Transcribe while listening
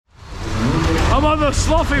I'm on the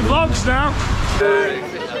Slothy vlogs now.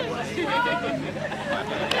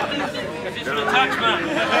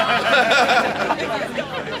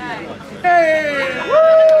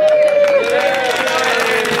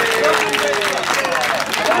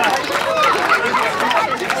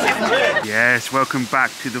 Yes, welcome back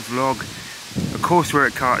to the vlog. Of course we're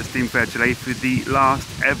at Carter Steam Fair today for the last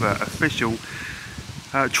ever official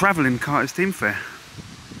travelling Carter Steam Fair.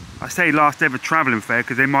 I say last ever travelling fair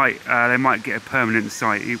because they might get a permanent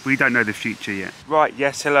site. We don't know the future yet. Right,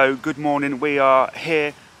 yes, hello, good morning. We are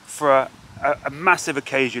here for a massive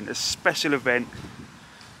occasion, a special event,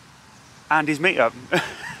 Andy's meetup.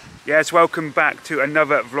 Yes, welcome back to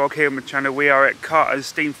another vlog here on the channel. We are at Carter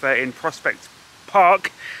Steam Fair in Prospect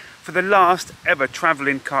Park for the last ever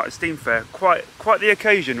travelling Carter Steam Fair. Quite the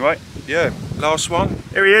occasion, right? Yeah, last one.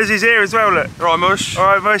 Here he is, he's here as well, look. All right, Mush. All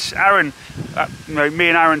right, Mush. Aaron, me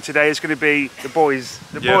and Aaron today is going to be the boys.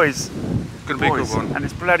 Boys. Going to be a good one. And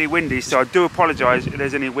it's bloody windy, so I do apologise if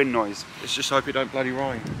there's any wind noise. Let's just hope it don't bloody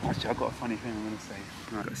rain. Actually, I've got a funny thing I'm going to say.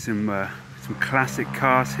 I've got some classic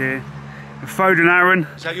cars here. A Foden, Aaron.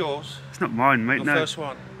 Is that yours? It's not mine, mate. Your no. First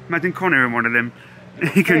one. Imagine Connor in one of them.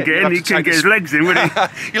 He couldn't get in. He couldn't get his legs in, would he?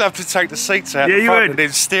 You'll have to take the seats out. Yeah, you would. And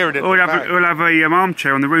then steer it. We'll have a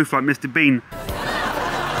armchair on the roof like Mr. Bean.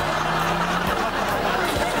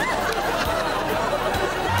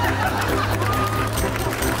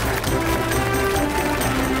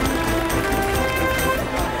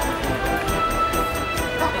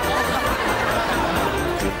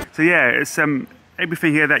 So yeah, it's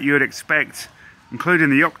everything here that you would expect, including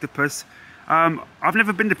the octopus. I've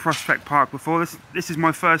never been to Prospect Park before. This is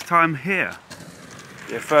my first time here.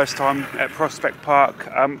 Yeah, first time at Prospect Park.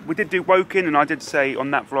 We did do Woking, and I did say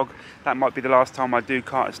on that vlog that might be the last time I do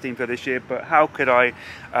Carter Steam Fair this year, but how could I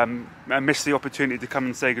miss the opportunity to come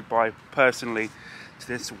and say goodbye personally to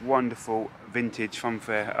this wonderful vintage fun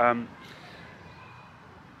fair.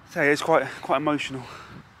 So it's quite emotional.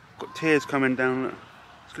 Got tears coming down. Look.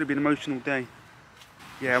 It's going to be an emotional day.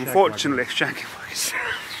 Yeah, unfortunately,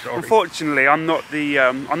 unfortunately, I'm not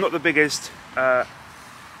the biggest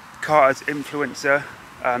Carter's influencer.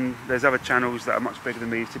 There's other channels that are much bigger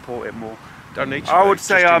than me, support it more. Don't need to. I would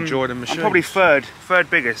say I'm probably third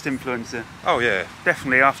biggest influencer. Oh yeah,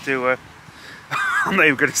 definitely after. I'm not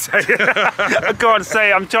even going to say it. I can't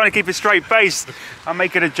say it. I'm trying to keep a straight face. I'm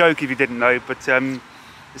making a joke if you didn't know, but it's an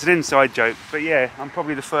inside joke. But yeah, I'm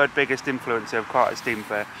probably the third biggest influencer of Carter Steam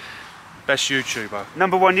Fair. Best YouTuber. #1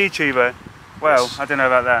 YouTuber. Well, yes. I don't know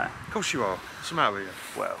about that. Of course you are. What's the matter with you?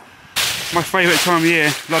 Well, my favourite time of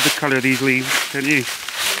year. Love the colour of these leaves, don't you?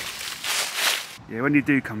 Yeah, when you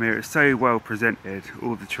do come here, it's so well presented.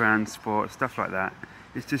 All the transport, stuff like that.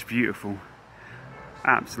 It's just beautiful.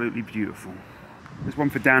 Absolutely beautiful. There's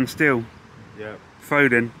one for Dan Steele. Yeah.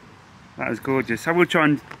 Foden. That was gorgeous. I will try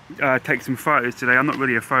and take some photos today. I'm not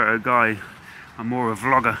really a photo guy. I'm more a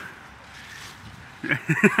vlogger.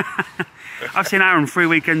 I've seen Aaron 3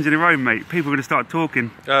 weekends in a row, mate. People are going to start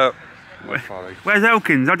talking. Where's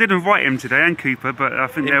Elkins? I did invite him today and Cooper, but I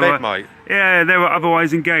think they were. Mate. Yeah, they were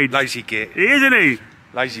otherwise engaged. Lazy git. Isn't he?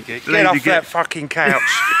 Lazy git. Get off that fucking couch.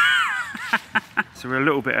 So we're a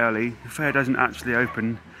little bit early. The fair doesn't actually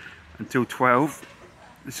open until 12.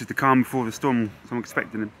 This is the calm before the storm, so I'm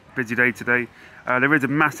expecting a busy day today. There is a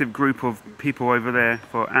massive group of people over there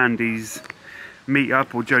for Andy's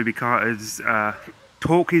meetup or Joby Carter's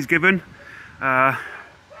talk he's given. I'll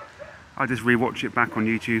just rewatch it back on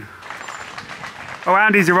YouTube. Oh,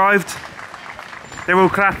 Andy's arrived. They're all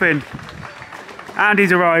clapping.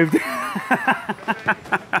 Andy's arrived.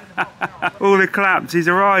 All the claps, he's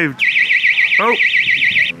arrived. Oh,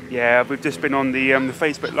 yeah, we've just been on the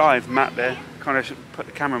Facebook Live. Matt there kind of put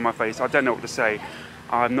the camera in my face. I don't know what to say.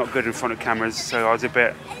 I'm not good in front of cameras, so I was a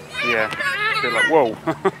bit like, whoa.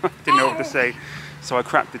 Didn't know what to say. So I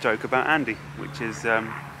cracked the joke about Andy, which is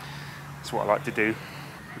that's what I like to do.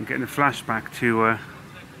 I'm getting a flashback to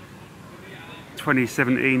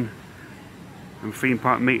 2017 and theme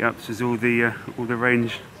park meetups as all the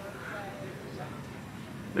range.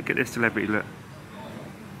 Look at this celebrity, look.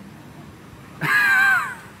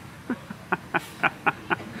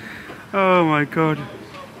 Oh my god.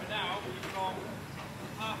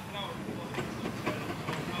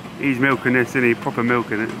 He's milking this, isn't he? Proper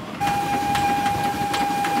milking it.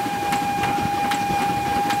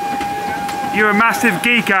 You're a massive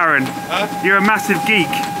geek, Aaron. Huh? You're a massive geek.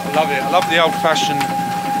 I love it. I love the old-fashioned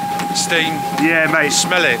steam. Yeah, mate.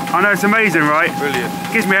 Smell it. I know, it's amazing, right? Brilliant.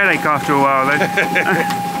 Gives me a headache after a while, though.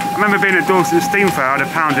 I remember being at Dorset Steam Fair, I had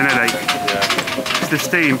a pounding headache. Yeah. It's the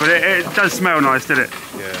steam, but it does smell nice, doesn't it?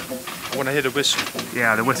 Yeah. I want to hear the whistle.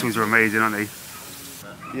 Yeah, the whistles are amazing, aren't they?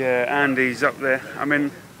 Yeah, Andy's up there. I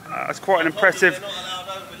mean, that's quite an impressive.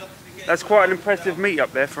 That's quite an impressive meet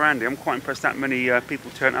up there for Andy. I'm quite impressed that many people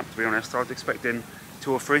turned up, to be honest. I was expecting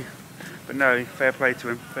 2 or 3, but no, fair play to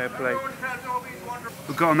him. Fair play.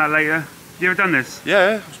 We'll go on that later. You ever done this?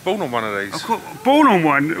 Yeah, I was born on one of these. Born on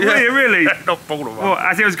one? Yeah. Really? Not born on one. What,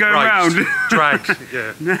 as it was going round? Dragged,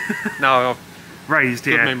 yeah. No, raised,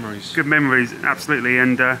 yeah. Good memories. Good memories, absolutely.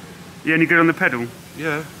 And you only good on the pedal?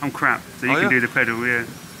 Yeah. I'm crap, so you can do the pedal, yeah.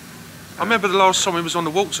 I remember the last time we was on the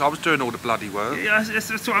waltz, I was doing all the bloody work. Yeah,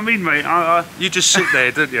 that's what I mean, mate. You just sit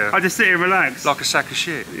there, didn't you? I just sit here and relax. Like a sack of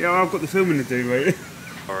shit. Yeah, I've got the filming to do, mate.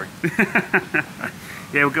 Sorry.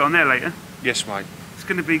 Yeah, we'll get on there later. Yes, mate. It's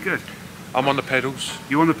going to be good. I'm on the pedals.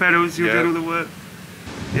 You on the pedals? You're doing all the work?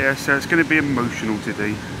 Yeah, so it's going to be emotional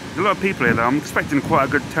today. There's a lot of people here though. I'm expecting quite a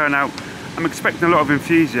good turnout. I'm expecting a lot of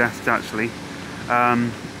enthusiasts actually.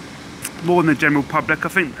 More than the general public. I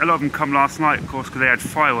think a lot of them come last night, of course, because they had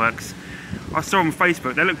fireworks. I saw them on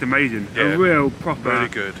Facebook. They looked amazing. Yeah, a real proper, really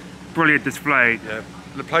good, brilliant display. Yeah,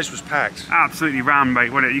 the place was packed. Absolutely rammed,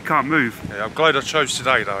 mate. Wasn't it? You can't move. Yeah, I'm glad I chose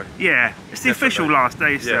today though. Yeah, it's the official last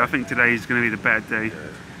day, so yeah. I think today is going to be the better day.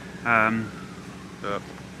 Yeah.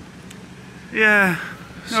 Yeah.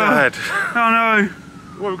 Sad. Oh no.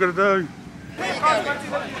 What are we going to do?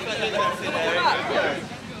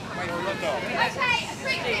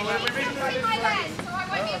 Okay, my lens, so I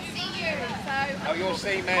won't be able to see you. So. Oh, you'll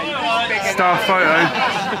see me. Star photo.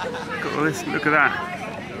 Got all this. Look at that.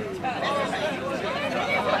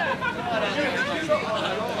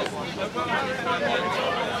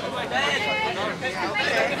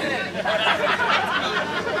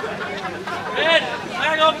 Ben,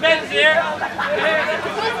 hang on, Ben's here.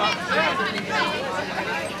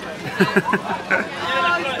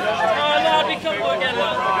 Oh, Lord, we come again.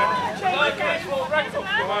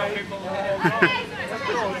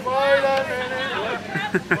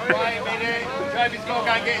 Wait a minute. Joby's got to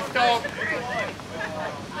go and get his dog.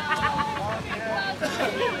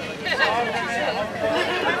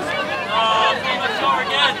 Oh, I'm sorry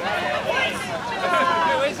again.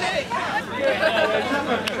 Who is it?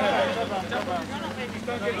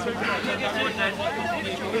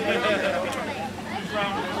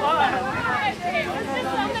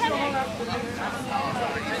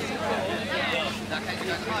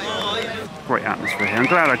 Great atmosphere here. I'm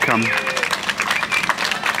glad I come.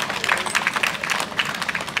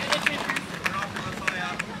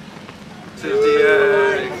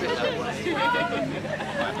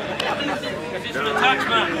 It's an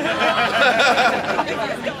attachment.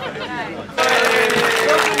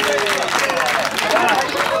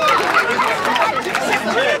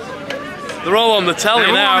 They're all on the telly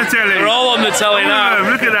now. On the telly. They're all on the telly now.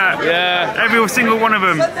 Look at that. Yeah. Every single one of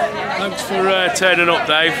them. Thanks for turning up,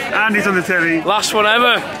 Dave. Andy's on the telly. Last one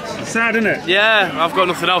ever. Sad, isn't it? Yeah, I've got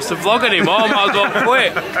nothing else to vlog anymore. I might as well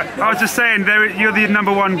quit. I was just saying, you're the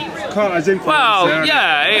 #1 Carter's influencer. Well,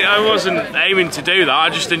 yeah, I wasn't aiming to do that. I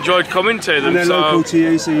just enjoyed coming to them. And they're local to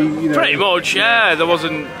you, so you know. Pretty much, yeah. There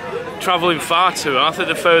wasn't travelling far to it. I think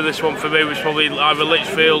the furthest one for me was probably either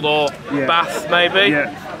Lichfield or Bath, maybe.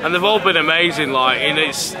 Yeah. And they've all been amazing. Like, and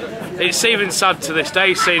it's even sad to this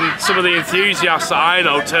day seeing some of the enthusiasts that I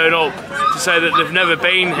know turn up to say that they've never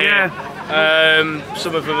been here.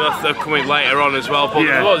 Some of them are coming later on as well, but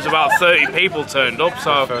there was about 30 people turned up,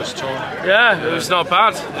 so First time. yeah, it was not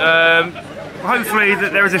bad. Hopefully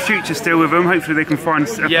that there is a future still with them. Hopefully they can find a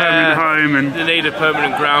permanent home, and they need a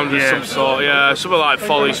permanent ground of some sort. Yeah, something like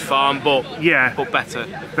Folly Farm, but better.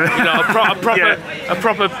 You know, a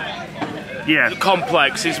proper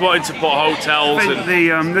complex. He's wanting to put hotels. I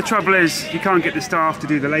think the trouble is you can't get the staff to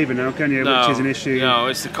do the labour now, can you? No, which is an issue. No,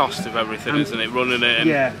 it's the cost of everything, isn't it? Running it.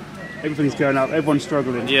 And everything's going up. Everyone's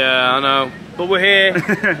struggling. Yeah, I know. But we're here.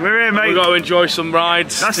 We're here, mate. We've got to enjoy some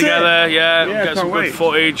rides together. Yeah, get some good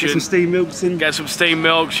footage. Get some steam milks in. Get some steam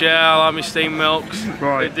milks, yeah. I'll have my steam milks.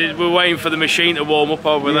 Right. We're waiting for the machine to warm up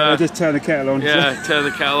over there. We'll just turn the kettle on. Yeah, turn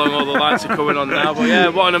the kettle on. All the lights are coming on now. But yeah,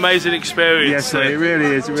 what an amazing experience. Yes, it really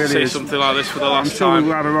is. It really see is. something like this for the last time. I'm sure time.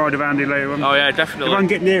 we'll have a ride of Andy later on. Oh yeah, definitely. If I can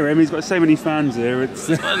get near him, he's got so many fans here. It's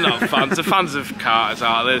not fans. The fans of Carter's,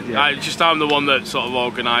 are they? I'm the one that sort of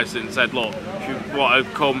organised it and said, look, if you want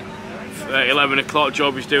to come at 11 o'clock,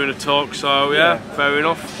 Joby's doing a talk, so yeah, fair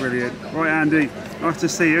enough. Brilliant. Right, Andy, nice to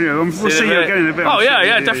see you. We'll see you again in a bit. Oh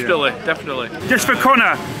yeah, definitely. Just for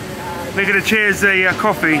Connor, we're going to cheers the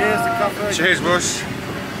coffee. Cheers the coffee. Cheers, boss.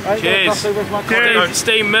 Cheers. Cheers.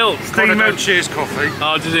 Steam milk. Steam milk. Cheers, coffee.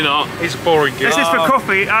 Oh, does he not? It's boring. This is for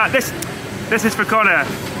coffee. This is for Connor.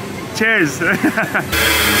 Cheers.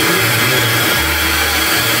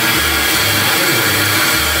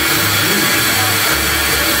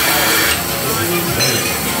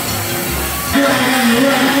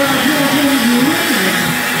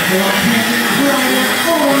 I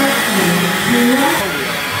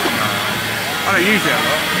don't use it.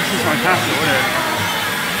 This is fantastic, isn't it?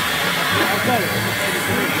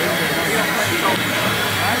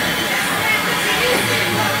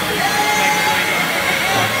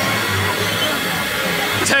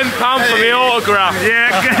 £10 for the autograph.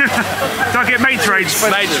 Yeah. Do I get mates rates?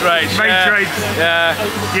 Mates rates. Mates rates. Yeah.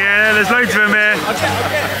 Yeah, there's loads of them here.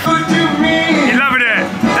 You're loving it.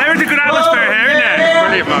 There is a good atmosphere here, isn't there?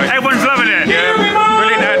 Brilliant, mate. Everyone's loving it. Yeah,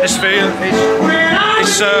 brilliant atmosphere.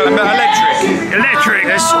 It's electric. Electric.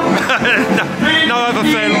 There's no other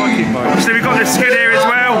fair like it, mate. So we've got the skid here as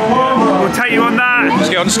well. We'll take you on that. Let's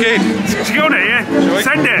get on the skid. Let's get on it, yeah?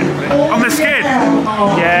 Send it. On the skid.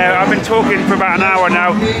 Yeah, I've been talking for about an hour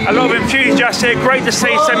now. A lot of enthusiasts here. Great to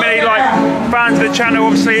see so many fans of the channel.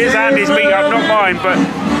 Obviously it's Andy's meet-up, not mine, but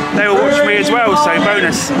they will watch me as well, so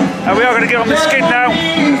bonus. We are going to get on the skid now.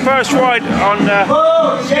 First ride on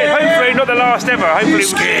skid. Hopefully not the last ever. Hopefully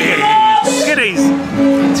skid. Skiddies.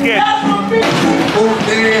 Skid.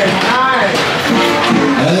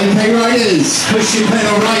 Okay, riders, push your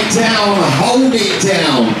pedal right down, hold it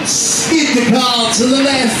down, skid the car to the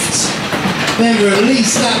left, then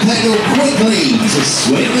release that pedal quickly to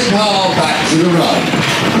swing the car back to the right.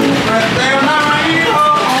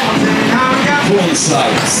 One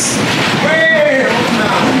sides.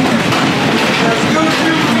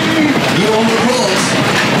 You on the course?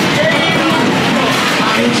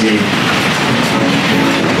 Engine.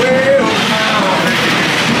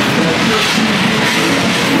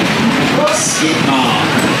 Skid car.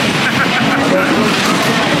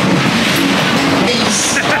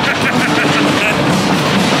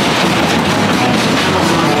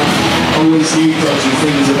 Always knew dodgy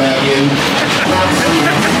things about you.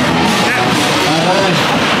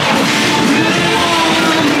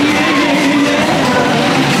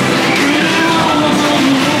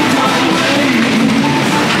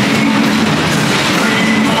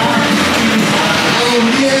 Oh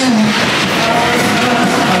yeah.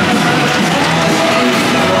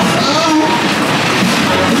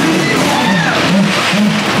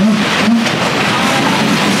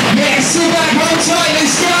 Yeah, sit back, hold tight,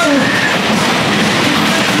 let's go!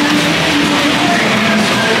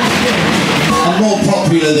 I'm more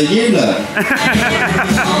popular than you, look.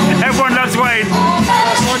 Everyone loves Wayne.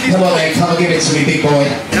 Come on then, come and give it to me, big boy.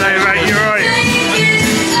 Hello, mate, you're right.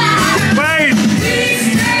 Wayne!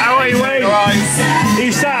 How are you, Wayne?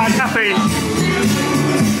 He's sad, happy.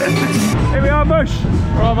 Here we are, Bush.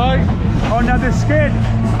 Right, mate. On another skid.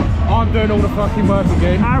 I'm doing all the fucking work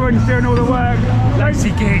again. Aaron's doing all the work.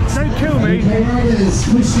 Lazy kids. Don't kill me. Okay, riders,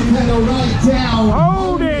 push your pedal right down.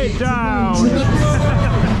 Hold it down.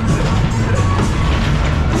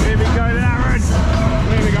 Here we go, Aaron.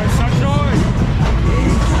 Here we go, sunshine.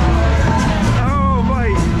 Oh,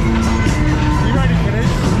 mate. You ready for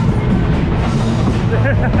this?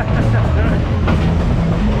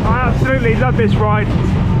 I absolutely love this ride.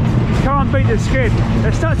 Can't beat the skid.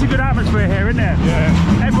 There's such a good atmosphere here, isn't there?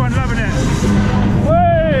 Yeah. Everyone loving it.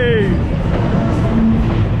 Whee!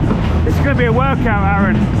 It's going to be a workout,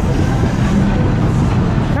 Aaron.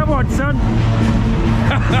 Come on, son.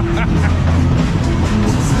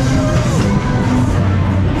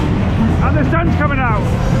 And the sun's coming out.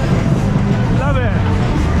 Love it.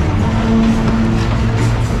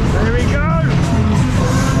 There we go.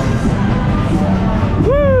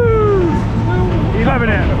 Woo! You loving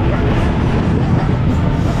it?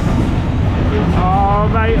 Oh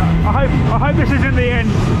mate, I hope this isn't the end.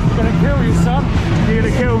 I'm gonna kill you, son. You're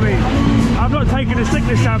gonna kill me. I'm not taking a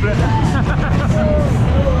sickness tablet.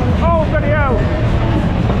 Oh bloody hell!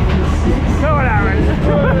 Come on, Aaron.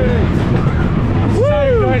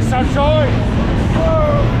 Woo! Nice sunshine.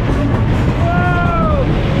 Whoa! Whoa!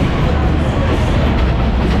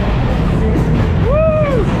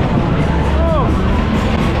 Woo! Oh!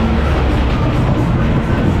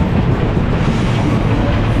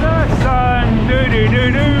 The sun, doo doo doo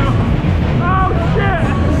doo. Oh shit!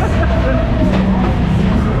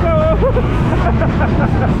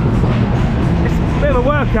 It's a bit of a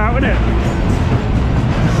workout, isn't it?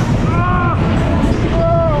 Oh!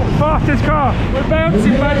 Whoa! Fastest car. We're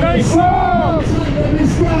bouncing, baby. Whoa!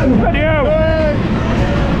 Bloody hell!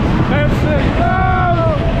 Bouncing.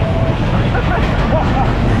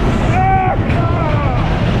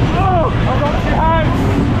 Oh! I've got your hands.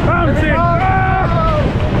 Bouncing!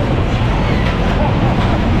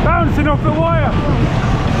 Bouncing off the wire!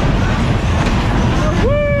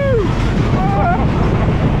 Woo!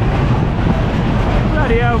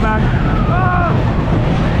 Bloody hell, man!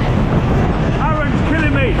 Aaron's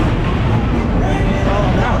killing me!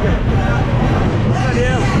 Bloody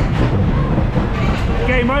hell!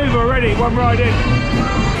 Game over! one ride in.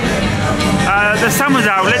 The sun was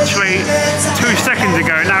out literally 2 seconds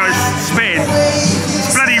ago, now it's spitting.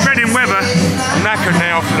 It's bloody Reading weather. I'm knackered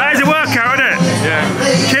now. That is a workout, isn't it? Yeah.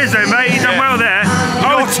 Cheers though, mate, you've done well there.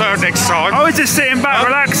 Your turn next time. I was just sitting back,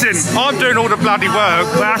 relaxing. I'm doing all the bloody work.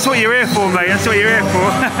 Well, that's what you're here for, mate, that's what you're here for.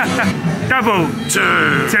 Double.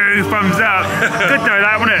 2 thumbs up. Good though,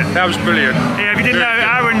 that, wasn't it? That was brilliant. Yeah, if you didn't know,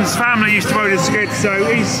 Aaron's family used to roll the skid, so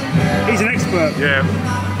he's an expert. Yeah.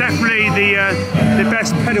 Definitely the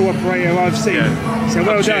best pedal operator I've seen. Yeah. So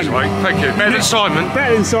well Cheers, done. mate. Thank you. Better than Simon.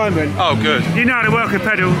 Better than Simon. Oh, good. You know how to work a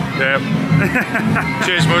pedal. Yeah.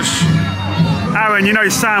 Cheers, Mush. Aaron, you know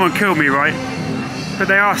Sam would kill me, right? But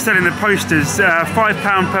they are selling the posters,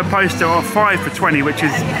 £5 per poster or 5 for 20, which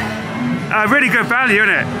is really good value,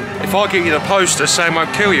 isn't it? If I get you the poster, Sam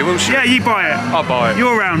won't kill you, will she? Yeah, you buy it. I'll buy it.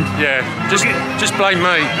 You're round. Yeah. Just blame me.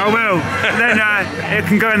 I will. Then it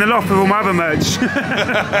can go in the loft with all my other merch.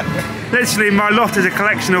 Literally, my loft is a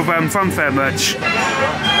collection of Funfair merch.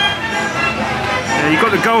 Yeah, you've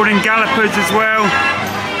got the golden gallopers as well.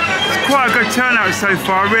 It's quite a good turnout so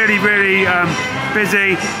far. Really, really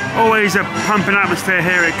busy. Always a pumping atmosphere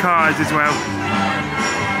here at Carter's as well.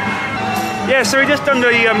 Yeah, so we just done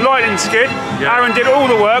the lighting skid. Yeah. Aaron did all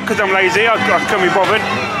the work because I'm lazy. I couldn't be bothered.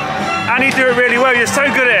 And he did it really well. You're so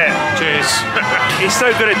good at it. Cheers. He's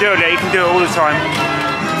so good at doing it. He can do it all the time.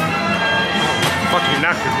 Fucking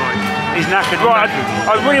knackered, mate. He's knackered. Right,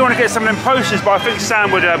 I really want to get some of them posters, but I think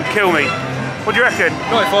Sam would kill me. What do you reckon?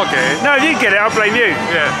 Not if I get it. No, if you get it, I'll blame you.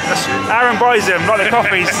 Yeah, that's it. Aaron buys them, like the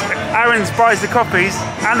copies. Aaron buys the copies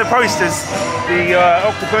and the posters. The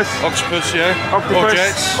octopus. Octopus, yeah. Octopus. Or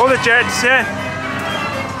jets. All the jets, yeah.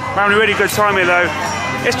 We're having a really good time here though.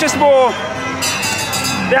 It's just more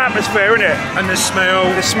the atmosphere, isn't it? And the smell.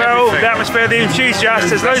 The smell, everything. the atmosphere, the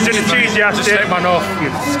enthusiasts. There's loads of enthusiasts Just here. let one off.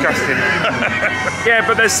 You're disgusting. Yeah,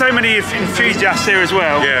 but there's so many enthusiasts here as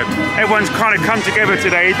well. Yeah. Everyone's kind of come together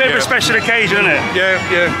today. It's a bit of a special occasion, isn't it? Yeah,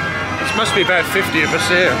 yeah. It must be about 50 of us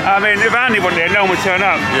here. I mean, if Andy wasn't here, no one would turn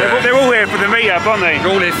up. Yeah. They're all here for the meet-up, aren't they?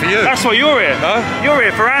 They're all here for you. That's why you're here. Huh? You're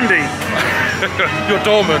here for Andy. You're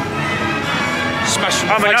doorman. Smashing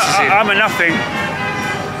faces in. I'm a nothing.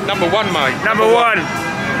 Number 1, mate. Number one.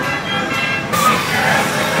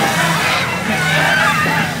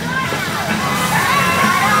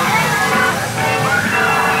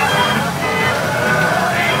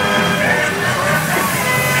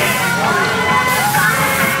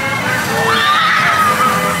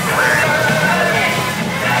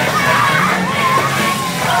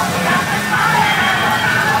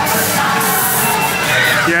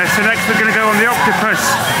 Yeah, so next we're going to go on the octopus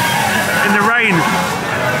in the rain.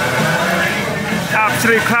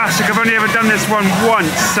 Absolute classic. I've only ever done this one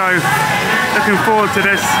once, so looking forward to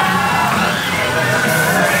this.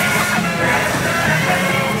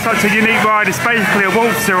 Such a unique ride. It's basically a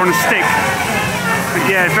waltzer on a stick. But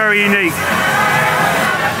yeah, very unique.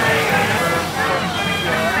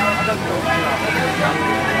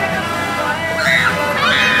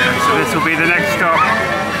 So this will be the next stop,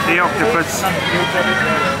 the octopus.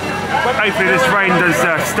 Hopefully this rain does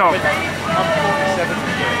stop. Look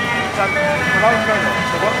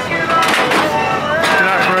at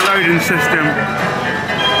that for a loading system.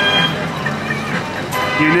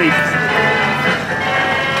 Unique.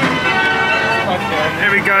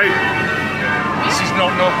 Here we go. This is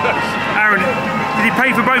not normal. Aaron, did you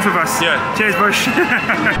pay for both of us? Yeah. Cheers, Bush.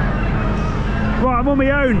 Right, I'm on my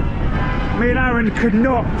own. Me and Aaron could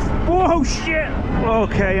not. Whoa, shit!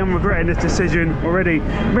 Okay, I'm regretting this decision already.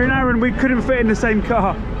 Me and Aaron, we couldn't fit in the same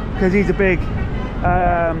car because he's a big.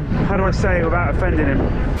 How do I say it without offending him?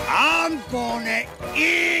 I'm gonna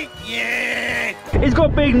eat you! He's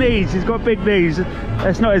got big knees. He's got big knees.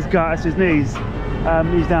 That's not his gut. That's his knees.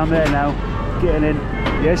 He's down there now, getting in.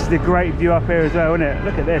 Yeah, this is a great view up here as well, isn't it?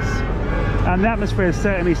 Look at this. And the atmosphere is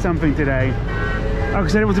certainly something today. Like I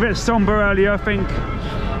said, it was a bit somber earlier. I think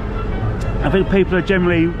people are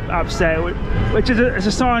generally upset, which is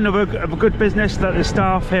a sign of a good business, that the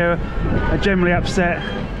staff here are generally upset.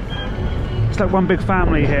 It's like one big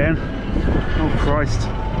family here. Oh Christ,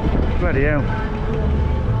 bloody hell.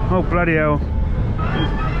 Oh bloody hell.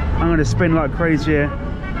 I'm going to spin like crazy here.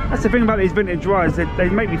 That's the thing about these vintage rides, they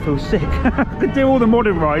make me feel sick. I could do all the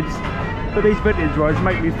modern rides, but these vintage rides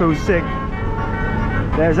make me feel sick.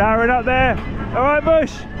 There's Aaron up there. All right,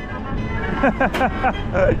 Bush.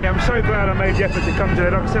 Yeah, I'm so glad I made the effort to come to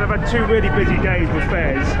it. Like I said, I've had 2 really busy days with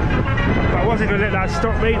fairs, but I wasn't going to let that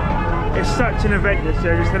stop me. It's such an event this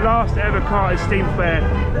year. It's the last ever Carter's Steam Fair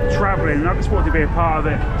travelling, and I just want to be a part of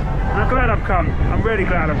it. And I'm glad I've come. I'm really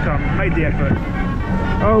glad I've come. Made the effort.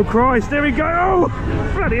 Oh Christ, there we go. Oh,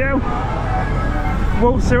 bloody hell.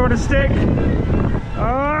 waltzer on a stick.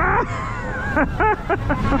 Ah!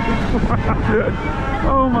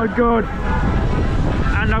 Oh my god.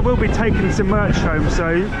 And I will be taking some merch home,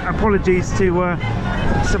 so apologies to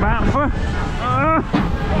Samantha.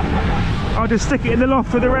 I'll just stick it in the loft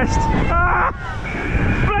for the rest. Ah!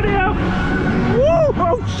 Bloody hell! Woo!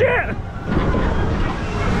 Oh shit!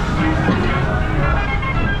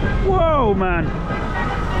 Whoa, man!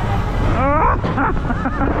 Ah!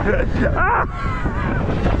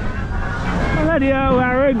 Bloody hell,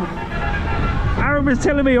 Aaron! Aaron was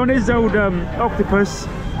telling me on his old octopus,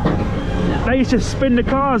 they used to spin the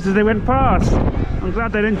cars as they went past. I'm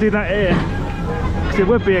glad they didn't do that here, because it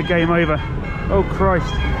would be a game over. Oh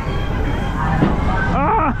Christ!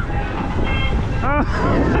 Ah! Ah!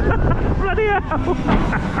 Bloody hell!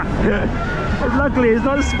 Luckily it's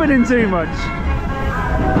not spinning too much.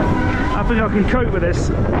 I think I can cope with this.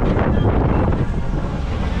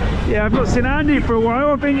 Yeah, I've not seen Andy for a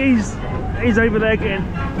while. I think he's over there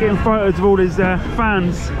getting photos of all his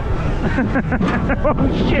fans. Oh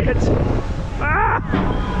shit! Ah!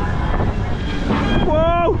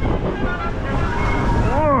 Whoa!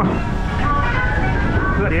 Oh!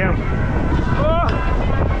 Bloody hell! Oh!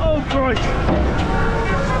 Oh Christ!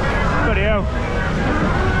 Bloody hell!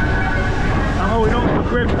 I'm holding on for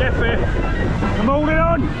grim death here. I'm holding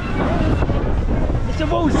on! It's a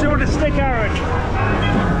waltzer on a stick, Aaron!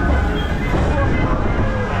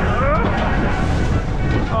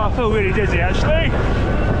 Oh, I feel really dizzy actually.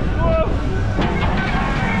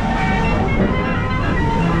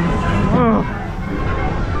 Whoa.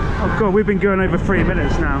 Oh god, we've been going over 3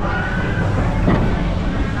 minutes now.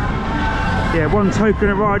 Yeah, 1 token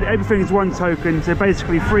a ride, everything's 1 token, so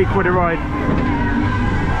basically £3 a ride.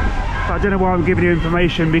 But I don't know why I'm giving you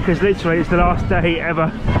information, because literally it's the last day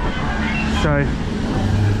ever. So,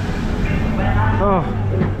 oh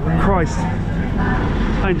Christ,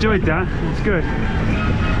 I enjoyed that, it's good.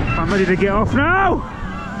 I'm ready to get off now!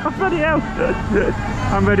 Oh, bloody hell!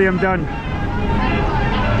 I'm ready, I'm done.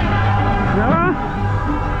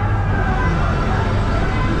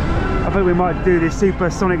 I think we might do the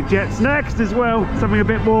supersonic jets next as well, something a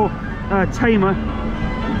bit more tamer.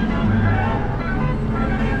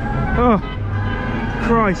 Oh,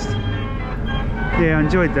 Christ. Yeah, I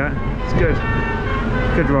enjoyed that. It's good.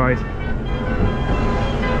 Good ride.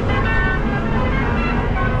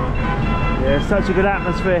 Yeah, such a good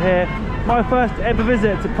atmosphere here. My first ever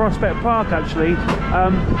visit to Prospect Park actually.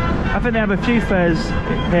 I think they have a few fairs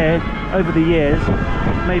here over the years.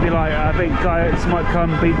 Maybe like, I think Guyets might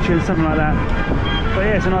come, beaches, something like that. But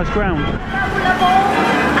yeah, it's a nice ground.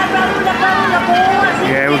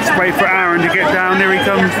 Yeah, we'll just wait for Aaron to get down. There he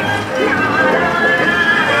comes.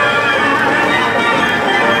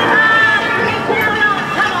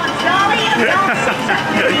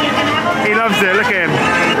 He loves it, look at him.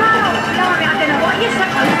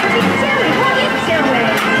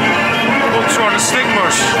 On a stick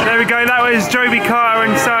mush. There we go, that was Joby Carter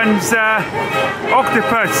and Sons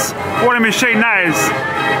octopus. What a machine that is.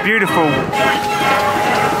 Beautiful.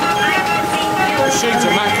 Machine's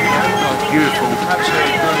immaculate. Beautiful.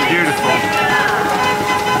 Absolutely beautiful.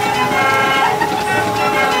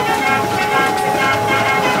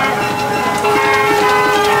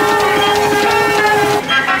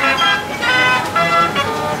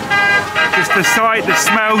 Just the sight, the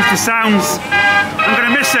smells, the sounds. I'm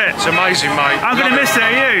going to miss it. It's amazing, mate. I'm going to miss it,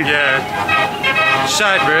 are you? Yeah.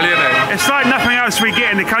 Sad, really, isn't it? It's like nothing else we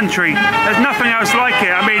get in the country. There's nothing else like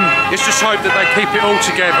it. I mean, it's just hope that they keep it all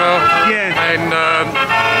together. Yeah. And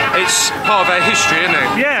it's part of our history, isn't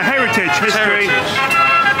it? Yeah, heritage, history.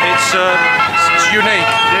 It's unique.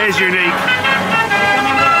 It is unique.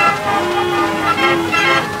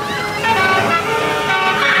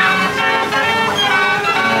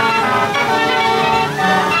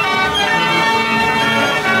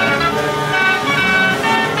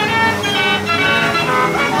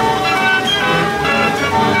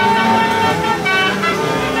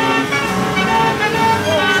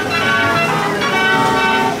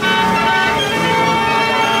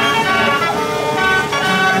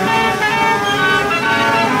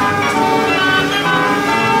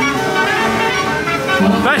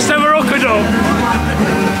 Best ever hookadoo.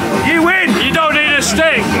 You win! You don't need a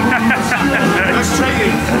stick. That's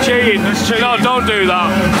cheating. Cheating. That's cheating. No, don't do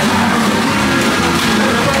that.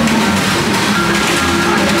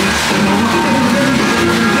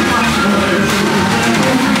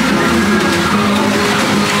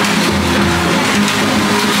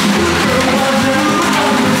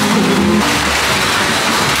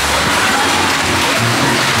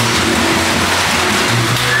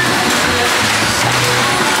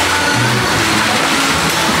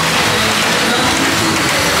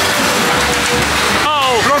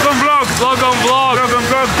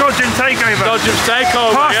 takeover. Dodgems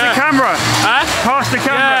takeover. Pass yeah. the camera. Huh? Pass the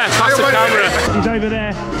camera. Yeah, pass the camera. He's over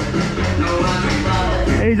there.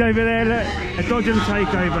 He's over there, look. A Dodgems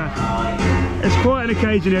takeover. It's quite an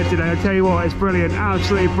occasion here today, I'll tell you what, it's brilliant,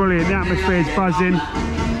 absolutely brilliant. The atmosphere is buzzing.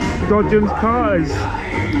 Dodgems, Carter's.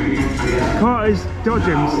 Carter's,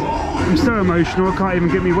 Dodgems. I'm so emotional, I can't even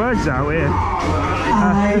get my words out here.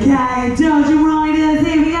 Okay, Dodgem riders,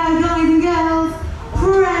 here we go, guys and girls.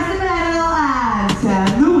 Press the pedal and turn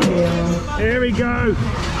the wheel. Here we go.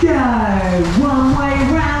 Go, one way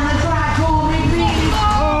round the track for me, please.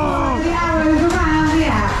 Oh. The arrows around the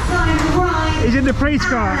outside of the right. He's in the police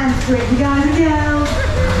car. And quickly, guys and girls.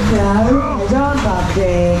 No, hold on,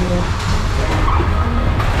 bumping.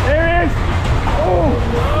 Here he is. Oh.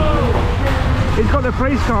 He's got the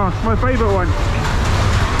police car, my favourite one.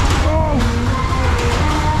 Oh.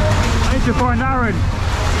 I need to find Aaron.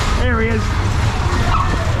 Here he is.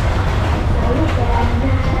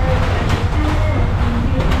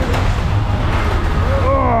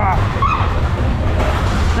 Oh.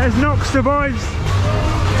 There's Knox, the boys.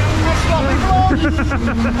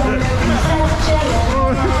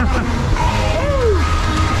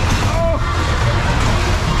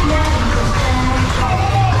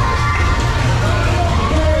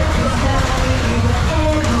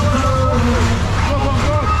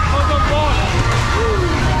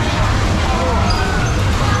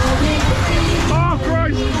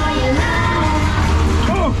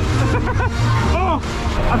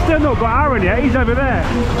 I've still not got Aaron yet, he's over there.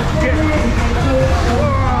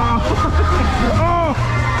 Oh.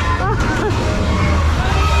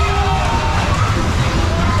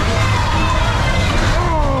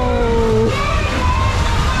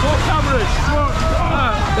 More cameras.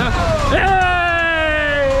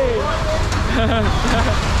 Hey!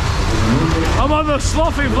 I'm on the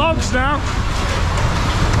Slothy vlogs now.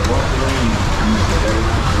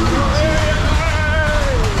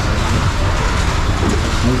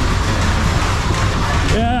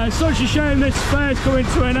 Yeah, it's such a shame this fair's coming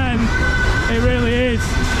to an end. It really is.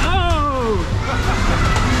 Oh!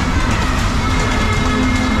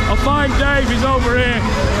 I'll find Dave, he's over here.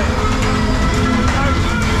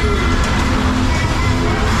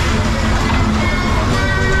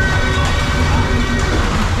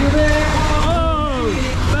 Oh!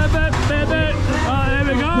 Baby. Oh, there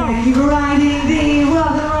we go. Thank you for riding the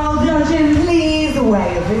rock and roll Dodgem. Please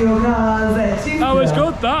wait for your cars. That was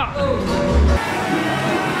good, that.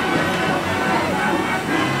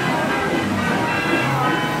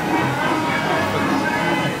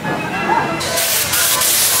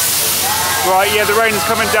 Right, yeah, the rain's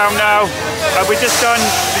coming down now. We've just done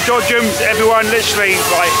the Dodgems, everyone literally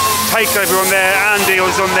like takeover on there. Andy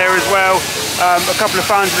was on there as well. A couple of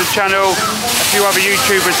fans of the channel, a few other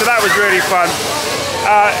YouTubers, so that was really fun.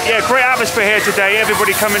 Yeah, great atmosphere here today.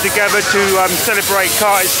 Everybody coming together to celebrate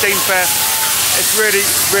Carter's Steam Fair. It's really,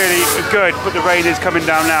 really good, but the rain is coming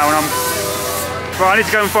down now, and right, I need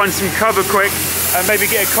to go and find some cover quick and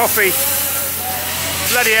maybe get a coffee.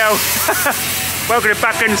 Bloody hell. Welcome to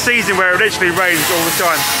back end season where it literally rains all the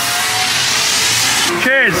time.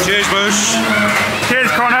 Cheers. Cheers, Bush.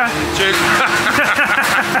 Cheers, Connor. Cheers.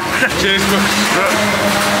 Cheers, Bush.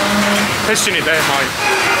 Pissing it there, mate.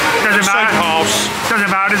 Doesn't matter. House. Doesn't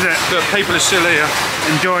matter, does it? The people are still here.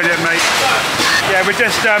 Enjoyed it, mate. Yeah, we're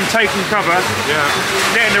just taking cover, Yeah.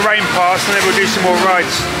 letting the rain pass, and then we'll do some more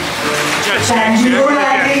rides. Thank you for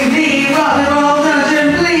riding the rock and roll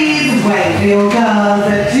Dodgem. Please wait for your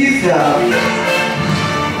cars to stop.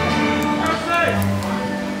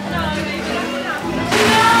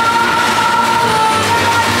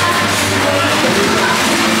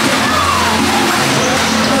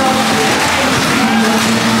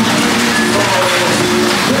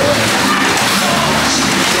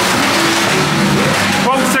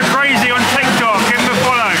 Folks are crazy on TikTok, give them a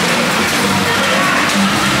follow.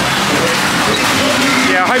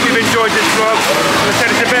 Yeah, I hope you've enjoyed this vlog. As I said,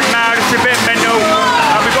 it's a bit mad, it's a bit mental.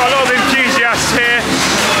 We've got a lot of enthusiasts here,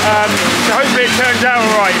 so hopefully it turns out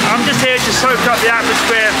alright. I'm just here to soak up the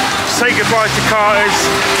atmosphere, say goodbye to Carter's,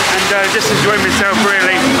 and just enjoy myself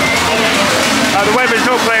really. The weather's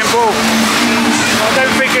not playing ball. I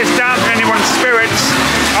don't think it's damping anyone's spirits.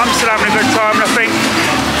 I'm still having a good time, and I think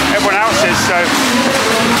everyone else is, so.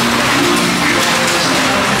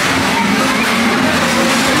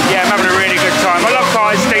 Yeah, I'm having a really good time. I love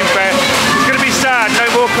Carter's Steam Fair. It's going to be sad, no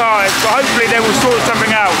more Carters, but hopefully they will sort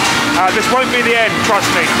something out. This won't be the end, trust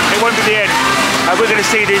me. It won't be the end. We're going to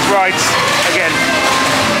see these rides again.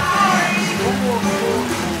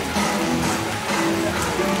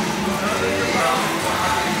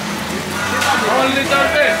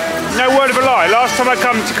 no word of a lie, last time I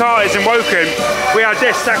come to Carter's in Woking, we had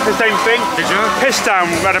this, exactly the same thing. Did you? Piss down,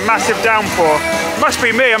 we had a massive downpour. Must be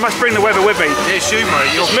me, I must bring the weather with me. Yeah, it's you, mate.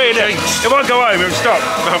 You're Me, innit? If I go home, it'll stop.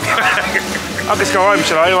 I'll just go home,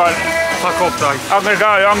 shall I? Right. Fuck off, Dave. I'm gonna go,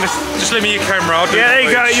 I'm just... Just leave me your camera, I'll do Yeah, there you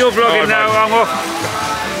go, you're vlogging now, I'm off.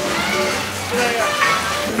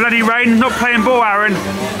 Bloody rain, not playing ball, Aaron.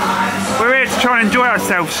 We're here to try and enjoy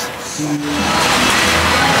ourselves.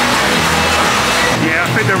 Yeah,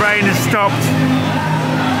 I think the rain has stopped.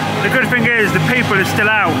 The good thing is, the people are still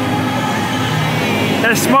out.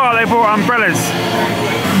 They're smart, they brought umbrellas.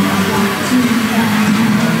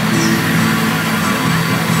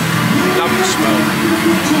 Love the smell.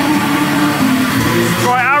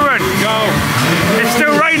 Right, Aaron. Go. It's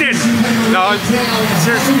still raining. No. A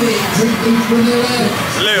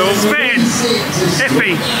little. Spitting.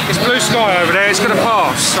 Iffy. It's blue sky over there, it's going to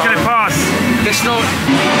pass. It's going to pass. It's not...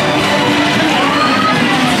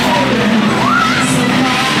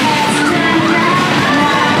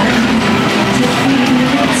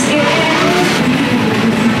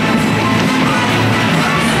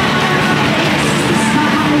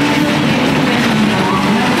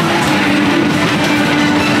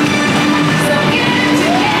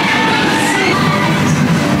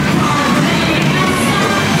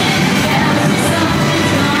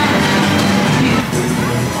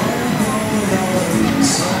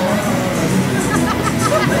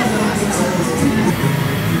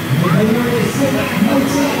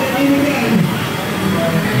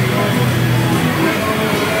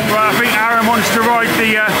 Right, I think Aaron wants to ride the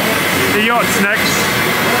yachts next.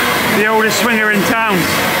 The oldest swinger in town.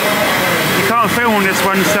 You can't film on this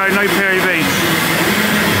one, so no POV.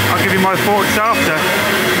 I'll give you my thoughts after.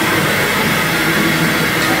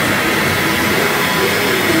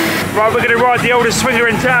 Right, we're going to ride the oldest swinger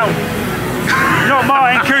in town. Not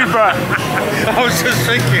Martin Cooper. I was just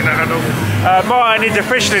thinking that. Martin is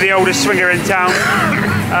officially the oldest swinger in town.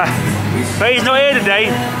 But he's not here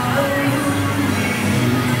today.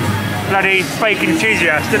 Bloody fake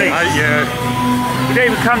enthusiast, didn't he? Yeah. He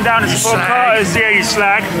didn't even come down to support Carter's, yeah, you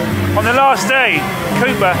slag. On the last day,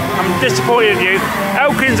 Cooper, I'm disappointed in you.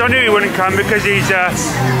 Elkins, I knew he wouldn't come because he's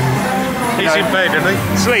He's in bed, isn't he?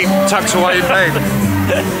 asleep. Tucked away in bed.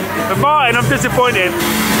 But Martin, I'm disappointed.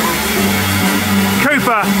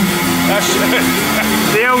 Cooper,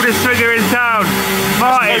 the oldest swinger in town.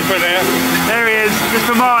 Martin, Cooper there. there he is, just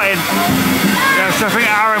for Martin. Yeah, so I think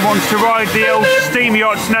Aaron wants to ride the old steam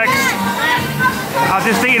yachts next. I've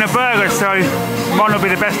just eaten a burger, so it might not be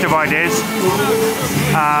the best of ideas.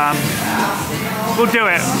 We'll do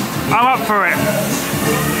it. I'm up for it.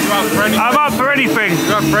 You're up for anything? I'm up for anything.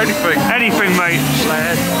 You're up for anything? Anything, mate.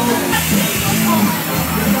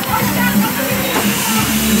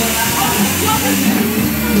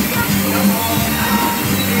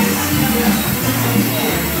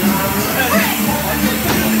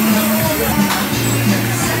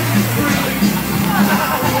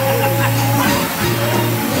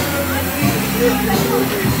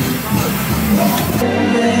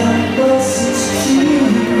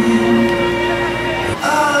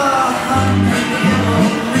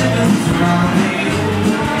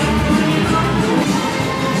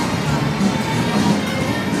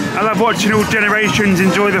 I love watching all generations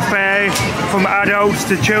enjoy the fair, from adults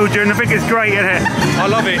to children. I think it's great, isn't it? I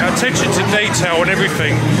love it. Attention to detail and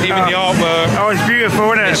everything, even the artwork. Oh, it's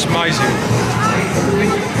beautiful, isn't it? It's amazing.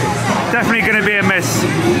 Definitely going to be a miss.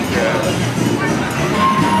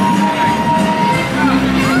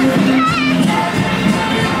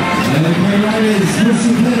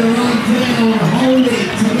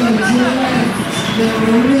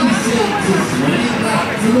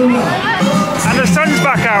 And the sun's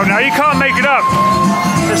back out now, you can't make it up.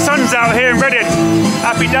 The sun's out here in Reading.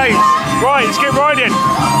 Happy days. Right, let's get riding.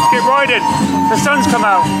 Let's get riding. The sun's come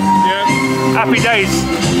out. Yeah. Happy days.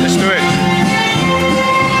 Let's do it.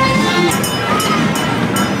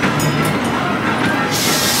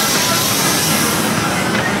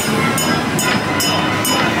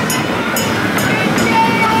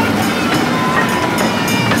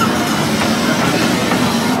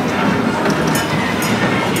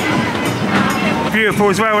 Beautiful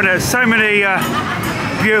as well, isn't it? So many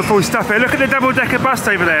beautiful stuff here. Look at the double-decker bus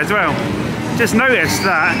over there as well. Just noticed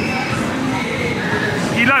that.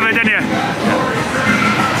 You love it, don't you?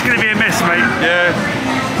 It's going to be a miss, mate. Yeah.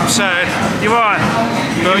 I'm sad. You are.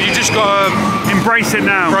 But you just got to embrace it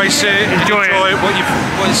now. Embrace it. Enjoy it. What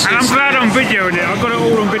and I'm glad I'm videoing it. I've got it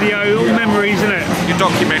all on video, all memories, isn't it? You're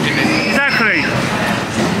documenting it. Exactly.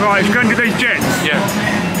 Right, let's go and do those jets. Yeah.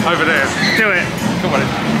 Over there. Do it. Come on in.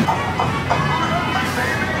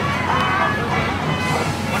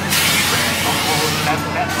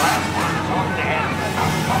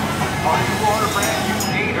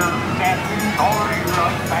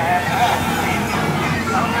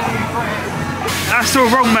 all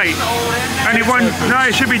wrong, mate. Only one, no,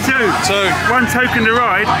 it should be two. One token to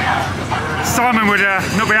ride. Simon would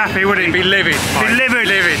not be happy, would he? He'd be livid. He'd be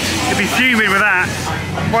livid. He'd be fuming with that.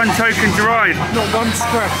 One token to ride. Not one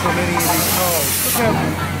scratch on any of these cars.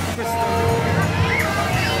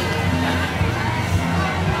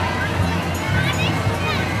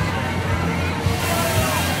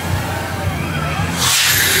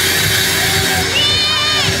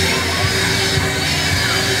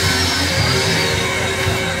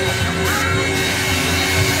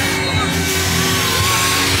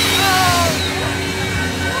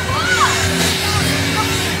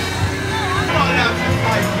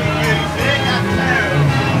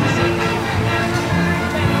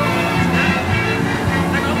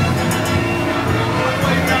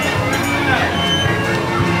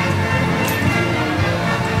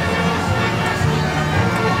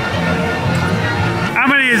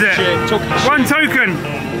 Look how one token.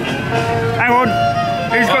 Hang on.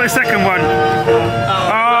 Who's got the second one?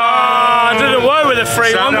 I didn't work with the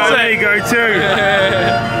free one, no, there you go, two.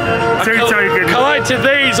 Two tokens. Collected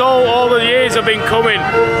these all the years I've been coming,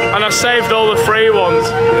 and I saved all the free ones.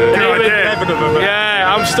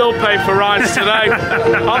 Yeah, I'm still paying for rides today.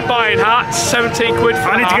 I'm buying hats, 17 quid for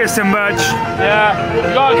I need to get some merch. Yeah, you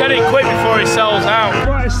gotta get it quick before it sells out.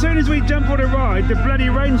 Right, as soon as we jump on a ride, the bloody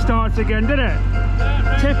rain starts again, didn't it?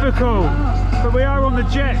 Typical. But we are on the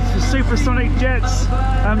jets, the supersonic jets.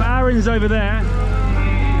 Aaron's over there.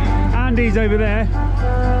 Andy's over there.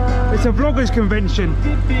 It's a vloggers convention.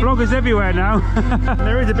 Vloggers everywhere now.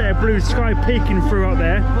 There is a bit of blue sky peeking through up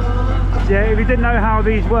there. Yeah, if you didn't know how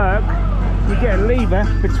these work, you get a lever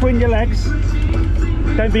between your legs.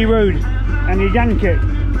 Don't be rude. And you yank it.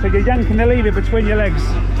 So you're yanking the lever between your legs.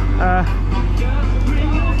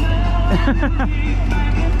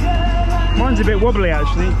 Mine's a bit wobbly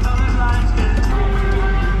actually.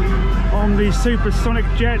 On these supersonic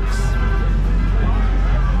jets.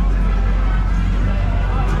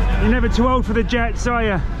 You're never too old for the jets, are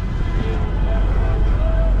you?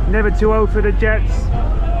 Never too old for the jets.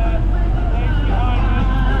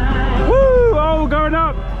 Woo! Oh, going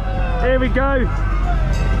up. Here we go.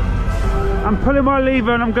 I'm pulling my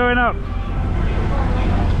lever and I'm going up.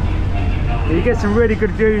 You get some really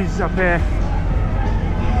good views up here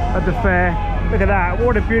at the fair. Look at that,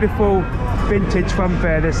 what a beautiful vintage fun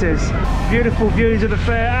fair this is. Beautiful views of the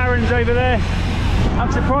fair. Aaron's over there.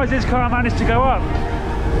 I'm surprised this car managed to go up.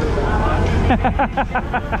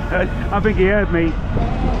 I think he heard me.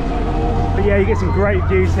 But yeah, you get some great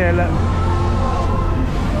views here, look.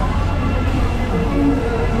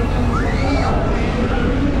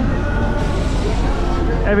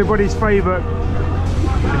 Everybody's favourite,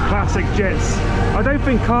 the classic jets. I don't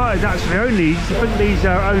think Carter's actually own these. I think these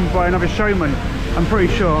are owned by another showman, I'm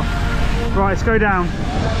pretty sure. Right, let's go down.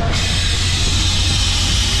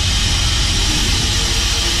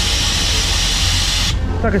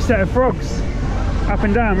 It's like a set of frogs. Up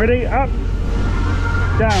and down, ready? Up,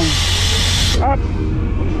 down, up,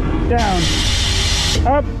 down,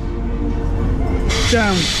 up,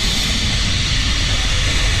 down.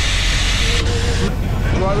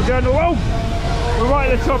 Right, we're going to, whoa! We're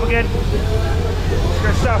right at the top again. Just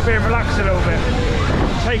going to sit up here and relax a little bit.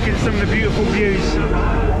 Taking some of the beautiful views.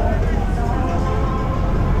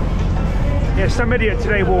 Yeah, some idiot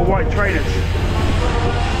today wore white trainers.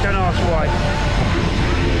 Don't ask why.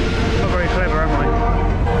 Not very clever, am I?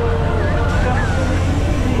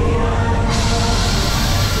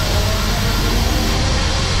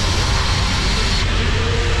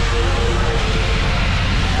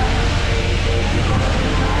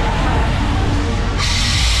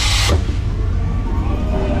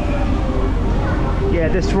 Yeah,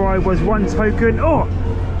 this ride was one token. Oh!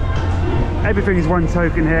 Everything is one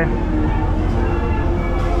token here.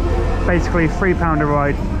 Basically £3 a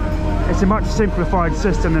ride. It's a much simplified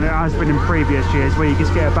system than it has been in previous years, where you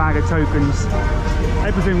just get a bag of tokens.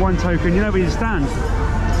 Everything one token, you know where you stand.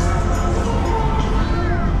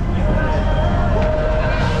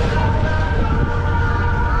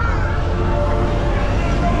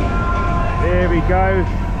 There we go.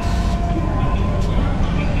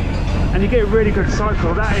 And you get a really good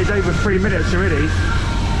cycle. That is over 3 minutes already.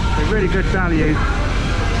 A really good value.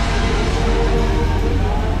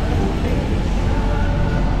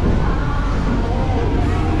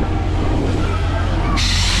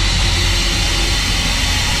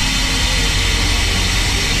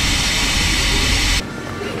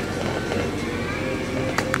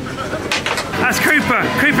 That's Cooper.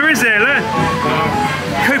 Cooper is there, look.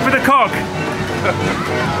 Cooper the cock.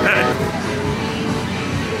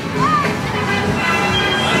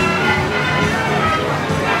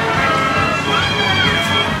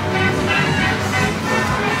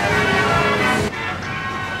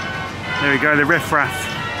 There we go, the riff-raff.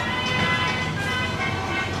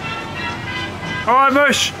 Alright,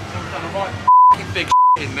 Mush! Big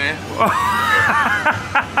in there.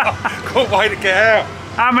 Can't wait to get out.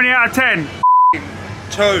 How many out of 10?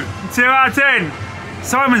 2. 2 out of 10.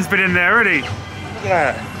 Simon's been in there already. Look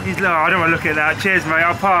at that. He's like, oh, I don't want to look at that. Cheers, mate.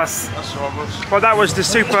 I'll pass. That's all right, Well, that was the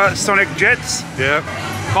supersonic jets. Yeah.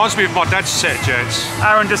 Reminds me of my dad's set jets.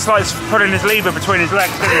 Aaron just likes putting his lever between his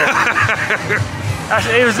legs, didn't he?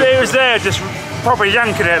 He was there, just probably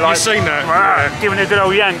yanking it. Like, You've seen that? Yeah. Giving it a good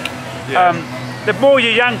old yank. Yeah. The more you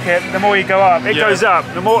yank it, the more you go up. It goes up.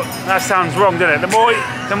 The more that sounds wrong, doesn't it?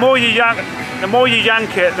 The more you yank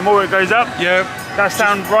it, the more it goes up. Yeah. That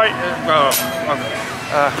sounds right.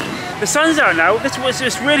 The sun's out now. This was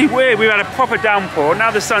just really weird. We had a proper downpour. Now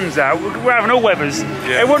the sun's out. We're having all weathers.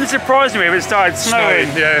 Yeah. It wouldn't surprise me if it started snowing.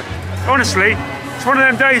 Yeah. Honestly, it's one of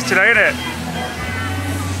them days today, isn't it?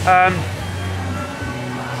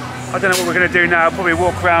 I don't know what we're going to do now. Probably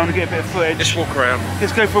walk around and get a bit of footage. Just walk around.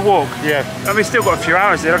 Let's go for a walk. Yeah. And we've still got a few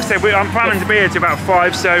hours there. Like I said, I'm planning to be here to about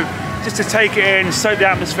 5, so just to take it in, soak the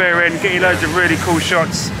atmosphere in, get you loads of really cool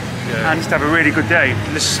shots, and just have a really good day.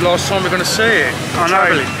 And this is the last time we're going to see it. I know.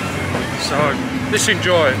 Travelling. So let's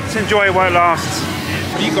enjoy it. Let's enjoy it while it lasts.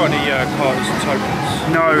 Have you got any cards and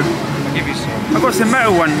tokens? No. I'll give you some. I've got some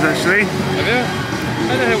metal ones actually. Have you?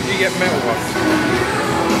 How the hell do you get metal ones?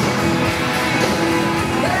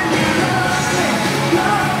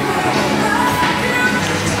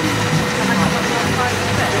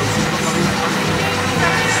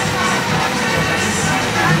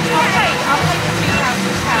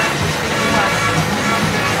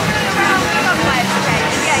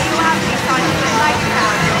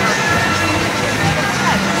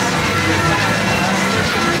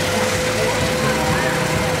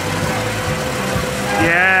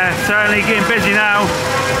 Yeah, certainly getting busy now.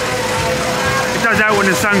 It does out when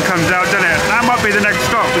the sun comes out, doesn't it? That might be the next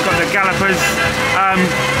stop. We've got the gallopers.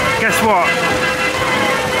 Guess what?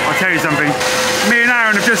 I'll tell you something. Me and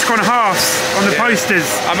Aaron have just gone halves on the posters.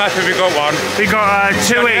 I'm happy we got one. We got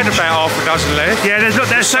 2 each. About half a dozen left. Yeah,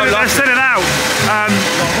 they're selling out.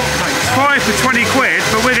 5 for 20 quid,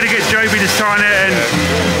 but we're going to get Joby to sign it. And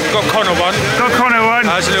got Connor one. Got Connor one.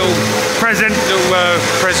 As a little present.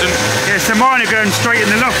 Present. Yeah, so mine are going straight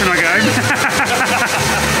in the loft when I go home.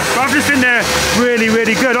 But I've just been there really,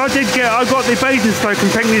 really good. I got the Basingstoke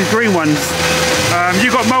and Peckney's green ones.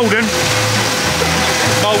 You got Malden.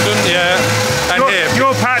 Malden, yeah. And here.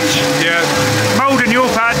 Your patch. Yeah. Malden,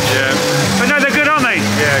 your patch. Yeah. But no, they're good, aren't they?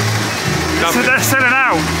 Yeah. So they're selling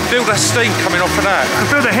out. Feel the steam coming off of that. I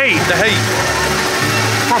feel the heat. The heat.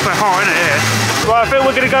 Proper hot, isn't it, here? Right, I think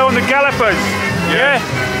we're going to go on the gallopers. Yeah?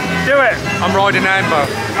 Do it. I'm riding Amber.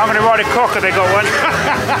 I'm going to ride a cocker, they got one.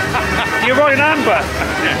 You're riding Amber?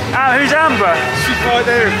 Who's Amber? She's right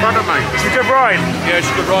there in front of me. It's a good ride. Yeah, it's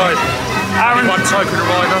a good ride. Aaron, one token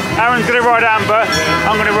rider. Aaron's going to ride Amber. Yeah.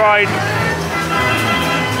 I'm going to ride...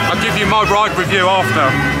 I'll give you my ride review after.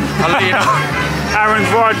 I'll let you know. Aaron's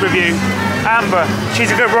ride review. Amber, she's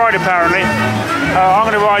a good rider apparently. I'm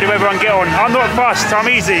going to ride whoever I can get on. I'm not fussed, I'm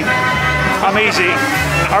easy. I'm easy.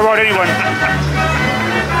 I ride anyone.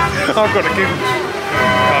 I've got to give him.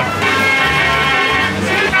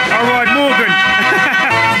 I ride Morgan.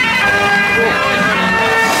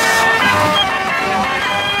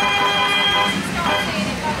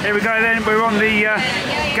 Here we go then, we're on the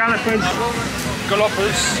gallopers.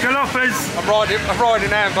 Gallopers. I'm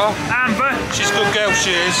riding Amber. Amber. She's a good girl,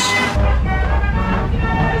 she is.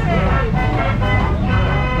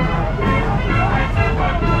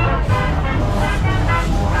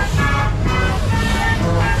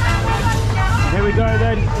 Here we go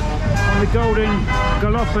then, on the golden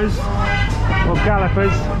gallopers, or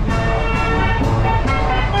gallopers.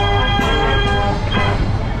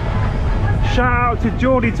 Shout out to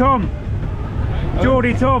Geordie Tom.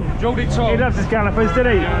 Geordie Tom. He loves his gallopers,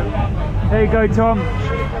 doesn't he? Yeah. There you go, Tom.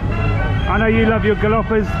 I know you love your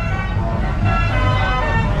gallopers.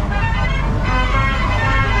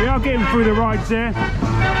 We are getting through the rides there.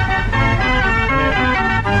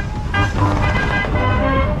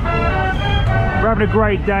 We're having a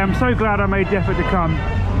great day. I'm so glad I made the effort to come.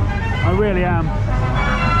 I really am.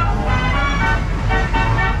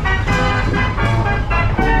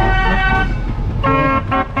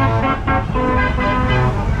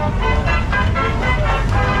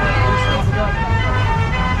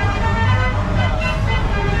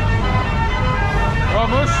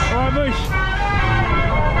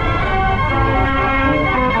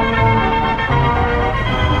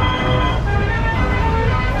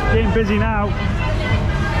 Getting busy now,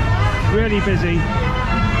 really busy.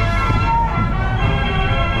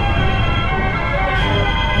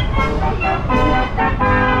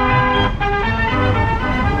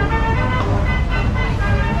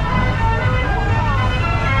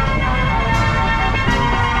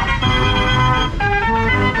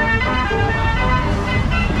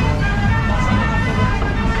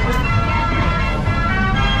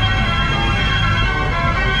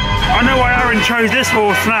 chose this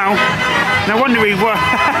horse now. No wonder he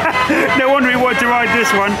wanted to ride this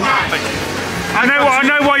one. I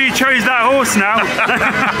know why you chose that horse now.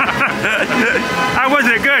 How was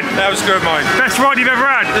it? Good? That was good, mate. Best ride you've ever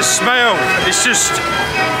had? The smell, it's just,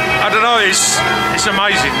 I don't know, it's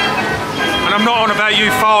amazing. And I'm not on about you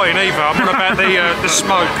farting either, I'm on about the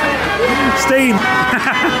smoke. Steam.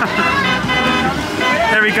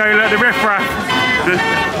 There we go, look, the riff-raff.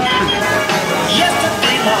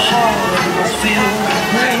 Yesterday my heart was filled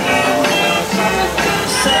with rain.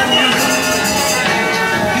 Sunny,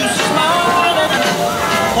 you smiled at me.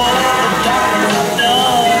 All the darkness I've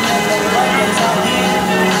done, the brightness I'm here.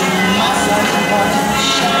 My sacrifice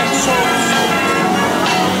shines so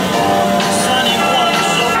sunny one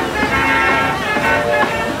so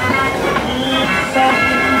sunny.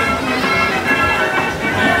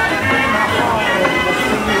 Yesterday my heart was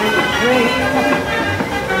filled with rain.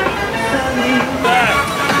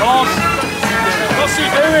 What's he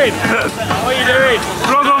doing? What are you doing?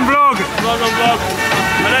 Vlog on vlog. Vlog on vlog.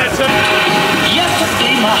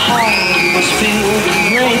 Yesterday my heart was filled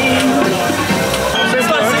with rain. Since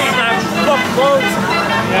last season, vlog quote.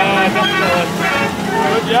 Yeah, that's good.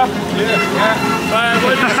 Good, yeah? Yeah.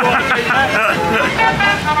 Where did you want to take that?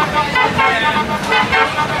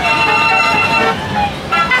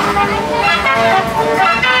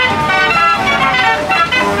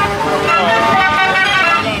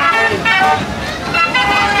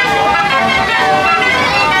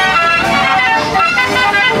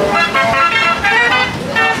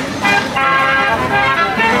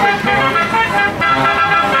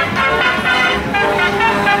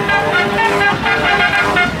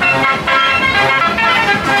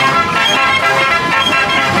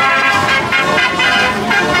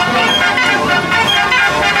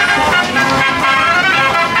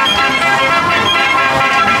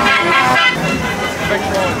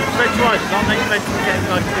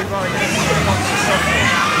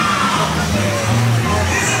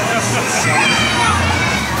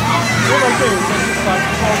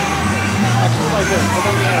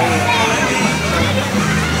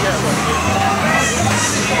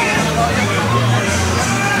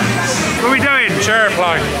 What are we doing?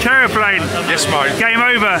 Chairplane. Chairplane. Yes, mate. Game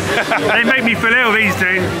over. They make me feel ill, these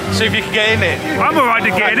two. See if you can get in it. I'm alright to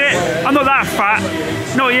get in it. I'm not that fat.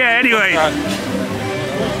 Not yet, anyway.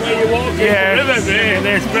 Yeah,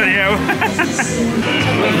 there's bloody hell.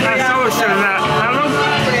 That's awesome, that. How long?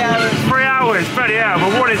 3 hours. 3 hours, bloody hell.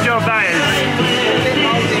 But what a job that is.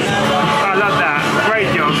 I love that. Great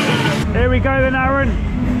job. Here we go then, Aaron.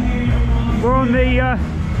 We're on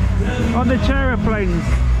the chairplanes.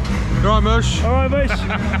 Right, Mush. Alright, Mush.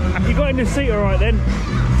 You got in the seat alright then?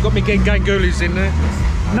 Got me getting gangoolies in there.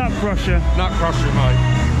 Nut crusher. Nut crusher, mate.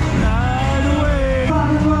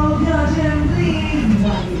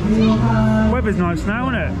 Weather's nice now,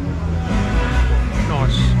 isn't it?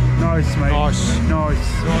 Nice. Nice, mate. Nice. Nice.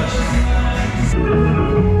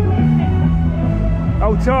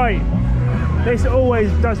 Hold tight. This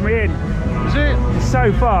always does me in. Is it? It's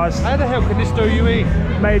so fast. How the hell can this do you in?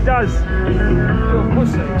 Mate, it does. You're a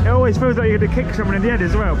pussy. It always feels like you're going to kick someone in the head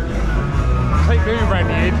as well. Take me around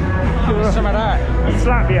the head. Some of that.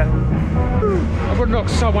 Slap you. I'm going to knock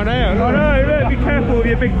someone out. I know, look, be careful with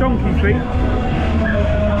your big donkey feet.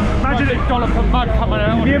 Imagine a dollop of mud coming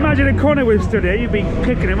out. If you imagine a Connor was stood here, you'd be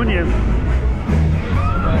kicking him, wouldn't you?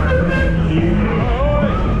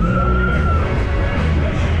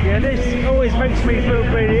 Yeah, this always makes me feel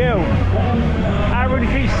pretty ill. Aaron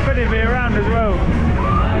keeps spinning me around as well.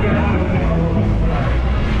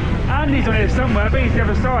 Andy's on here somewhere, but he's the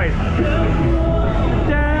other side.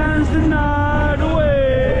 Dance the night away.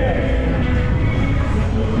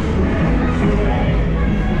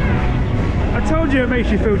 I told you it makes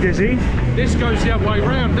you feel dizzy. This goes the other way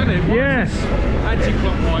round, doesn't it? Yes.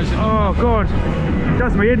 Anti-clockwise. Oh God, it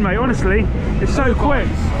does me in, mate. Honestly, it's so quick.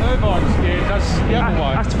 Irvine's gear, that's the other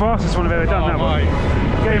way. That's the fastest one I've ever done. Oh, That one.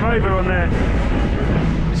 Game over on there.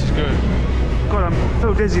 This is good. God, I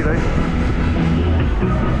feel dizzy though.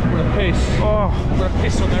 I'm gonna piss. Oh, I'm gonna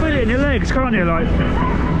piss on their feel it in your legs, can't you? Like,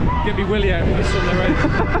 get me willy out and piss on their head.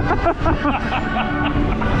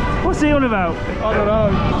 what's he on about? I don't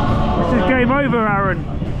know. This is game over, Aaron.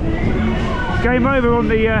 Game over on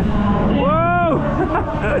the. Whoa!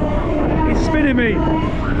 He's spinning me.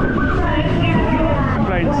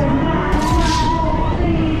 Planes.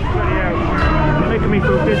 Bloody hell. Making me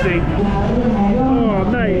feel dizzy. Oh,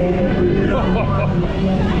 mate.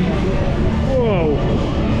 Whoa.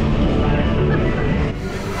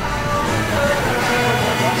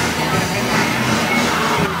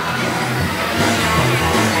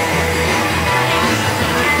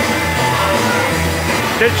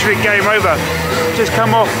 literally game over. Just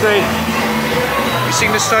come off the... You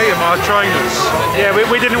seen the state of my trainers? Yeah,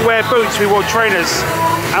 we didn't wear boots, we wore trainers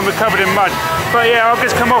and we're covered in mud. But yeah, I've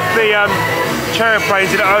just come off the chariot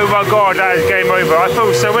planes and oh my god, that is game over. I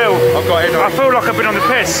feel so ill. I've got headache. I feel like I've been on the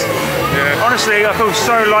piss. Yeah. Honestly, I feel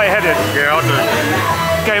so lightheaded. Yeah, I do.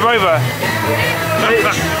 Game over.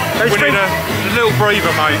 We need a little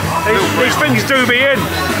breather, mate. These things do me in.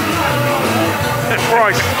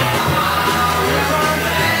 Christ.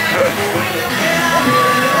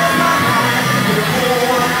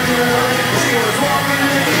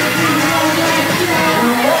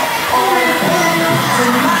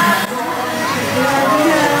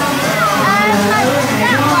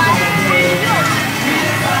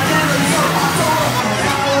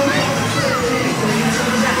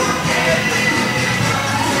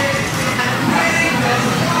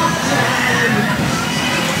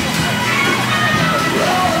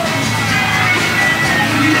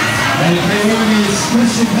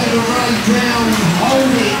 Push your pedal right down,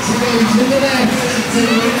 hold it to go to the left, to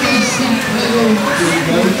release that pedal, to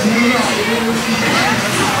go to the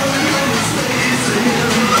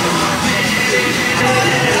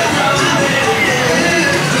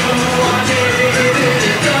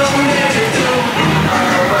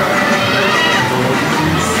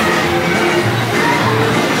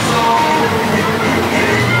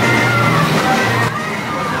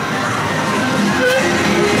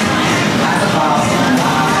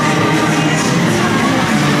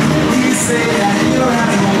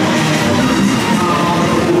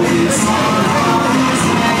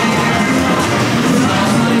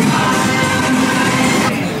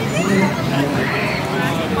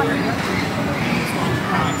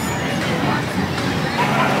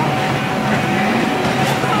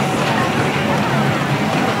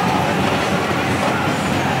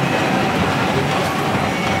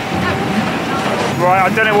Right,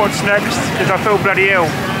 I don't know what's next because I feel bloody ill.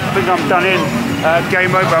 I think I'm done in.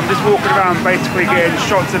 Game over. I'm just walking around basically getting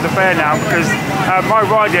shots of the fair now because my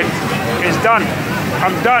riding is done.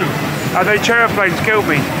 I'm done. Those chariot planes killed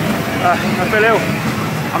me. I feel ill.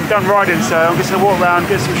 I'm done riding, so I'm just going to walk around,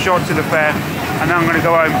 get some shots of the fair, and then I'm going to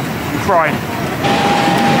go home and cry.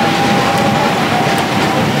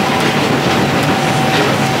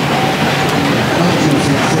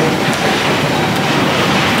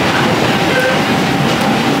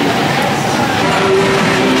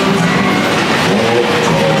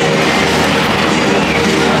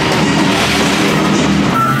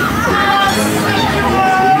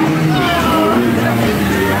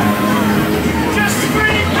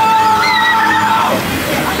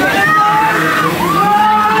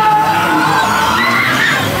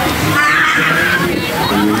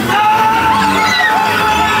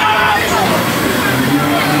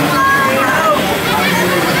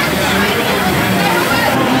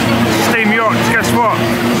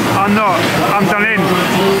 I'm done in.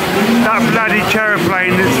 That bloody chariot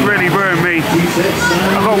plane has really ruined me.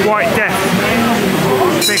 I've got white death.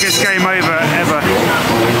 Biggest game over ever.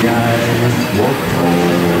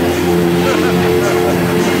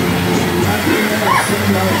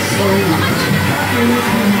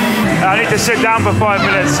 I need to sit down for 5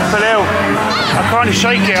 minutes. I feel ill. I can't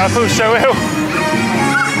shake it. I feel so ill.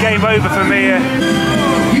 Game over for me here.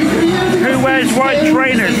 Who wears white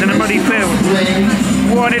trainers in a muddy field?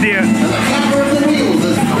 What an idiot.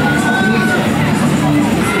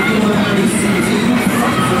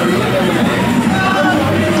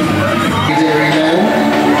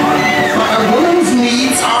 But a woman's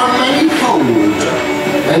needs are manifold,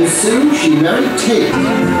 and so she married Tig.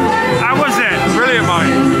 How was it? Brilliant,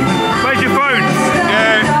 mate. Where's your phone?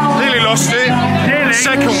 Yeah, nearly lost it. Nearly?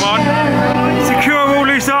 Second one. Secure all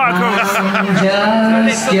loose articles. I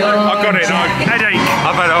got it, though. Headache.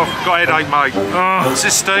 I've got a headache, mate. Oh. It's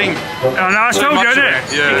this steam. Oh, no, I told you, much didn't of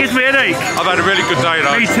it? it, yeah. It gives me a headache. I've had a really good day,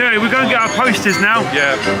 though. Me too. We're going to get our posters now.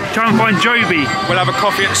 Yeah. Try and find Joby. We'll have a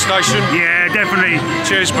coffee at the station. Yeah, definitely.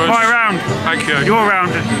 Cheers, bud. Bye round. Thank you. You're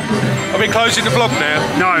round. I've been closing the vlog now.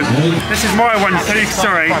 No. This is my one, so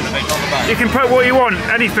sorry. You can put what you want,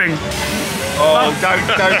 anything. Oh, don't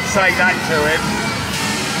say that to him.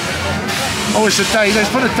 Oh, it's a date.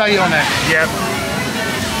 Let's put a date on it. Yep.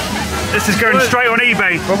 This is going straight on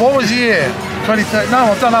eBay. But what was the year? 2030.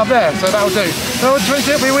 No, I've done up there, so that'll do. No,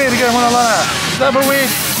 it'll be weird again when I like that. That'll be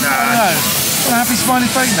weird. Nah. I don't know. A happy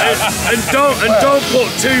smiley face now. And don't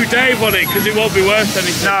put 2 Dave on it because it won't be worth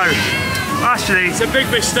anything. No. Actually, it's a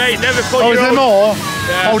big mistake. Never put Oh, is there own... more?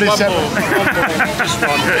 Yeah, Hold it one separate.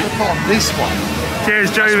 more. This one.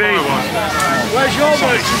 cheers, Joby. Where's your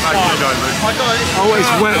merchandise? Oh,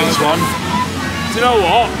 it's wet, this one. Do you know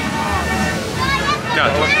what? Go.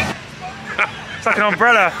 It's like an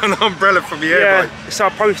umbrella. An umbrella from the Yeah, airboat. it's our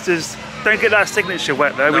posters. Don't get that signature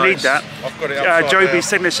wet though, we need that. I've got it upside Joby's down.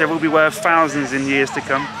 signature will be worth thousands in years to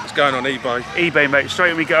come. It's going on eBay. eBay, mate, straight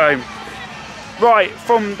when we get home. Right,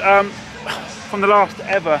 from the last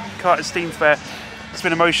ever Carter Steam Fair, it's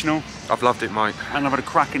been emotional I've loved it, mate. and I've had a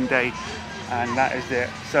cracking day, and that is it.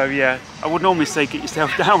 So yeah, I would normally say get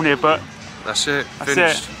yourself down here, but That's it. that's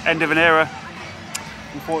Finished. it. End of an era,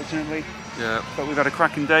 unfortunately. Yeah. But we've had a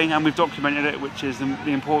cracking day and we've documented it, which is the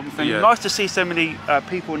important thing. Yeah. Nice to see so many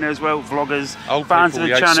people in there as well, vloggers, Old fans people of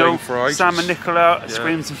the we ain't channel, seen for ages. Sam and Nicola, Yeah.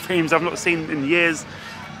 Screams and Themes I've not seen in years.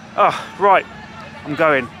 Oh, right, I'm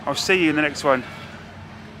going. I'll see you in the next one.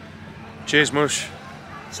 Cheers, Mush.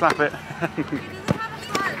 Slap it.